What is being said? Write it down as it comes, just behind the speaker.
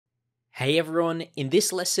Hey everyone, in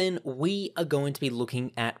this lesson we are going to be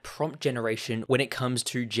looking at prompt generation when it comes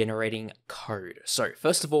to generating code. So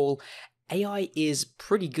first of all, AI is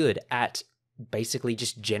pretty good at basically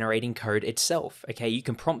just generating code itself, okay? You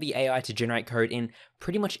can prompt the AI to generate code in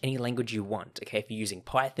pretty much any language you want, okay? If you're using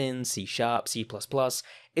Python, C#, C++,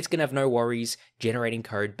 it's gonna have no worries generating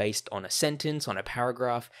code based on a sentence, on a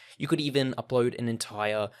paragraph. You could even upload an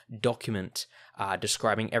entire document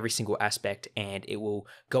describing every single aspect and it will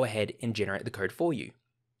go ahead and generate the code for you.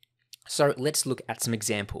 So let's look at some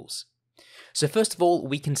examples. So first of all,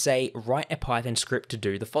 we can say write a Python script to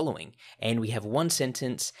do the following, and we have one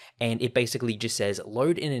sentence and it basically just says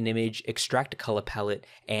load in an image, extract a color palette,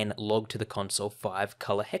 and log to the console 5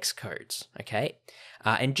 color hex codes, okay?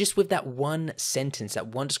 And just with that one sentence, that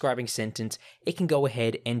one describing sentence, it can go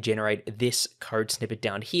ahead and generate this code snippet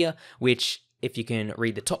down here, which if you can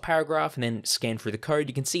read the top paragraph and then scan through the code,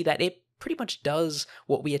 you can see that it pretty much does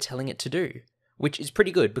what we are telling it to do, which is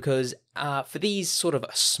pretty good because for these sort of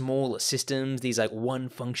small systems, these like one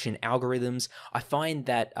function algorithms, I find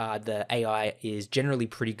that the AI is generally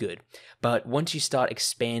pretty good. But once you start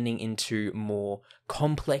expanding into more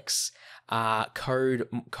complex code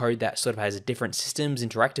that sort of has different systems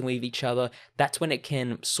interacting with each other, that's when it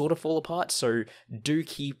can sort of fall apart. So do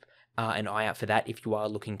keep an eye out for that if you are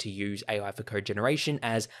looking to use AI for code generation,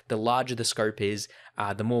 as the larger the scope is,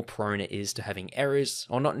 the more prone it is to having errors,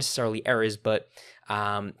 or not necessarily errors, but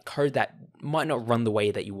code that might not run the way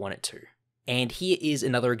that you want it to. And here is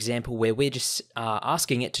another example where we're just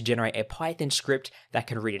asking it to generate a Python script that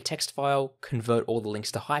can read a text file, convert all the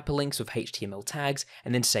links to hyperlinks with HTML tags,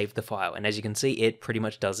 and then save the file. And as you can see, it pretty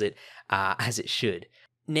much does it as it should.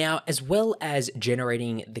 Now, as well as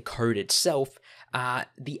generating the code itself,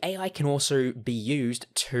 the AI can also be used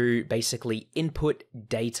to basically input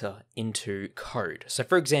data into code. So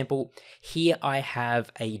for example, here I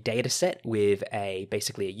have a data set with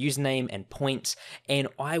basically a username and points, and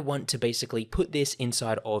I want to basically put this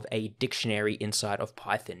inside of a dictionary inside of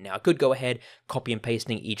Python. Now I could go ahead, copy and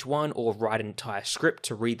pasting each one, or write an entire script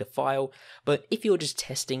to read the file, but if you're just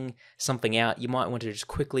testing something out, you might want to just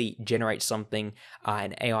quickly generate something,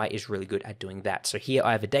 and AI is really good at doing that. So here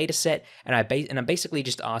I have a data set, and I'm basically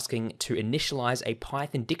just asking to initialize a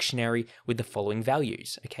Python dictionary with the following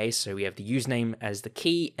values. Okay, so we have the username as the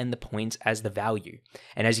key and the points as the value.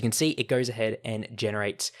 And as you can see, it goes ahead and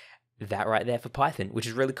generates that right there for Python, which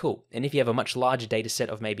is really cool. And if you have a much larger data set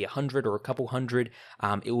of maybe 100 or a couple hundred,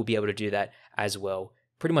 it will be able to do that as well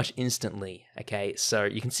pretty much instantly. Okay, so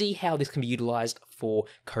you can see how this can be utilized for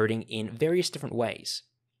coding in various different ways.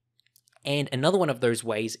 And another one of those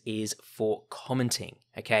ways is for commenting,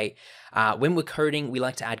 okay? When we're coding, we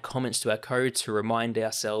like to add comments to our code to remind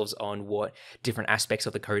ourselves on what different aspects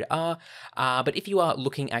of the code are. But if you are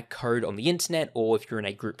looking at code on the internet, or if you're in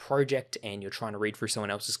a group project and you're trying to read through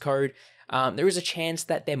someone else's code, there is a chance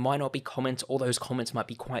that there might not be comments, or those comments might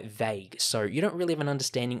be quite vague. So you don't really have an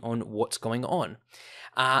understanding on what's going on.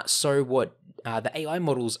 So what the AI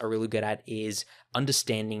models are really good at is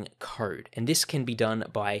understanding code. And this can be done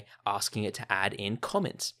by asking it to add in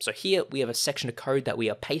comments. So here we have a section of code that we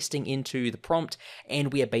are pasting into the prompt,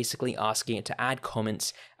 and we are basically asking it to add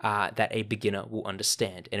comments that a beginner will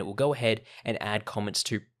understand. And it will go ahead and add comments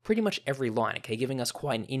to pretty much every line, okay, giving us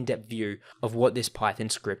quite an in-depth view of what this Python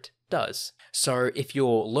script does. So if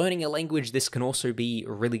you're learning a language, this can also be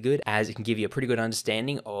really good, as it can give you a pretty good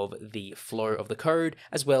understanding of the flow of the code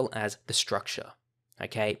as well as the structure.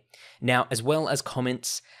 Okay, now as well as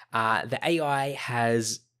comments, the AI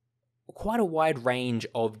has quite a wide range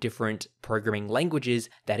of different programming languages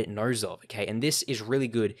that it knows of, okay? And this is really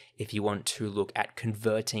good if you want to look at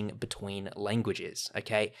converting between languages,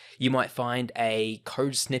 okay? You might find a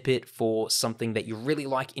code snippet for something that you really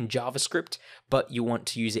like in JavaScript, but you want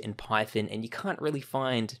to use it in Python and you can't really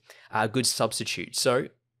find a good substitute. So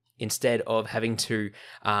instead of having to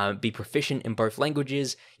be proficient in both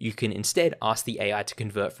languages, you can instead ask the AI to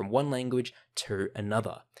convert from one language to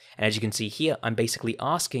another. And as you can see here, I'm basically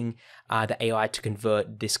asking the AI to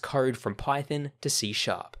convert this code from Python to C#.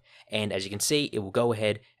 And as you can see, it will go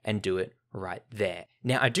ahead and do it right there.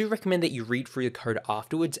 Now, I do recommend that you read through the code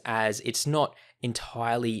afterwards, as it's not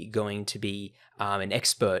entirely going to be an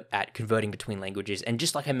expert at converting between languages. And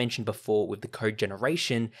just like I mentioned before with the code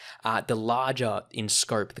generation, the larger in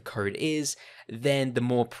scope the code is, then the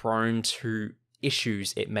more prone to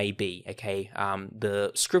issues it may be, okay?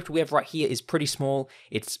 The script we have right here is pretty small.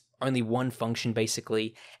 It's only one function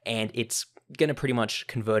basically, and it's going to pretty much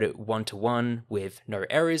convert it one-to-one with no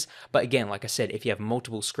errors. But again, like I said, if you have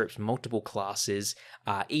multiple scripts, multiple classes,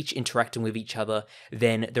 each interacting with each other,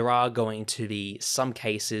 then there are going to be some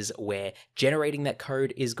cases where generating that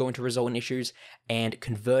code is going to result in issues, and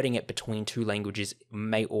converting it between two languages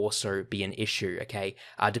may also be an issue, okay?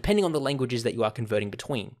 Depending on the languages that you are converting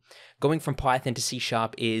between. Going from Python to C#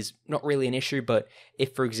 is not really an issue, but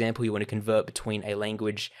if, for example, you want to convert between a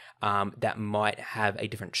language that might have a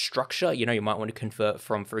different structure, you might want to convert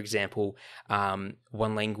from, for example,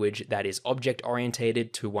 one language that is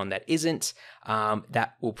object-orientated to one that isn't,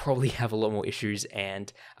 that will probably have a lot more issues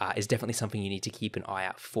and is definitely something you need to keep an eye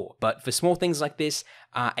out for. But for small things like this,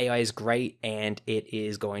 AI is great, and it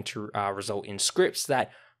is going to result in scripts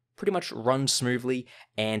that pretty much run smoothly,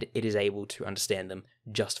 and it is able to understand them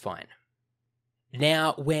just fine.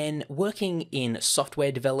 Now, when working in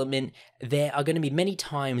software development, there are going to be many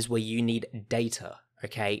times where you need data.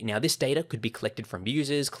 Okay, now this data could be collected from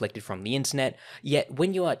users, collected from the internet, yet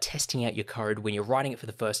when you are testing out your code, when you're writing it for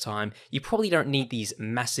the first time, you probably don't need these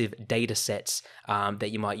massive data sets that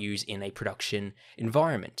you might use in a production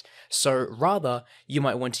environment. So rather, you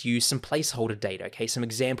might want to use some placeholder data, okay, some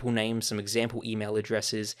example names, some example email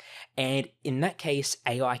addresses, and in that case,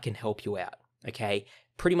 AI can help you out, okay?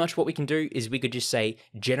 Pretty much what we can do is we could just say,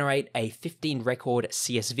 generate a 15 record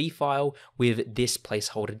CSV file with this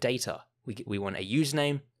placeholder data. We want a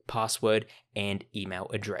username, password, and email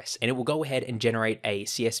address. And it will go ahead and generate a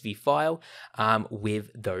CSV file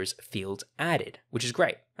with those fields added, which is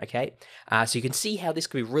great, okay? So you can see how this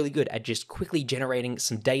could be really good at just quickly generating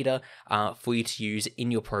some data for you to use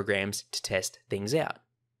in your programs to test things out.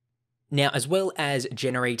 Now, as well as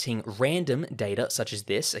generating random data such as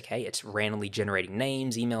this, okay, it's randomly generating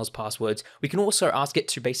names, emails, passwords, we can also ask it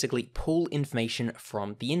to basically pull information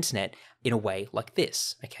from the internet in a way like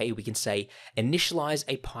this, okay? We can say, initialize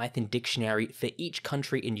a Python dictionary for each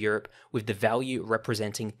country in Europe with the value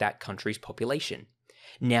representing that country's population.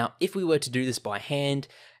 Now, if we were to do this by hand,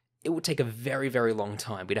 it would take a very, very long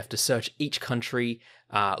time. We'd have to search each country,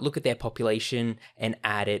 look at their population, and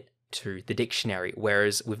add it to the dictionary.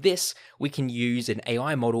 Whereas with this, we can use an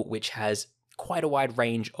AI model which has quite a wide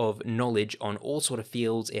range of knowledge on all sort of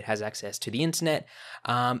fields. It has access to the internet,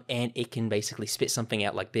 and it can basically spit something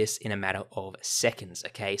out like this in a matter of seconds,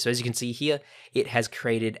 okay? So as you can see here, it has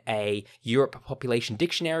created a Europe population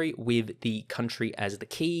dictionary with the country as the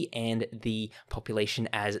key and the population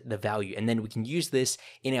as the value. And then we can use this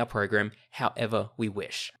in our program however we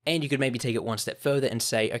wish. And you could maybe take it one step further and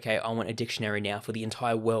say, okay, I want a dictionary now for the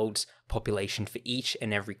entire world's population for each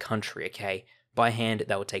and every country, okay? By hand,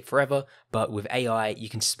 that would take forever, but with AI, you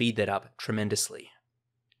can speed that up tremendously.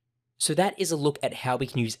 So that is a look at how we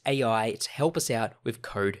can use AI to help us out with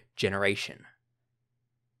code generation.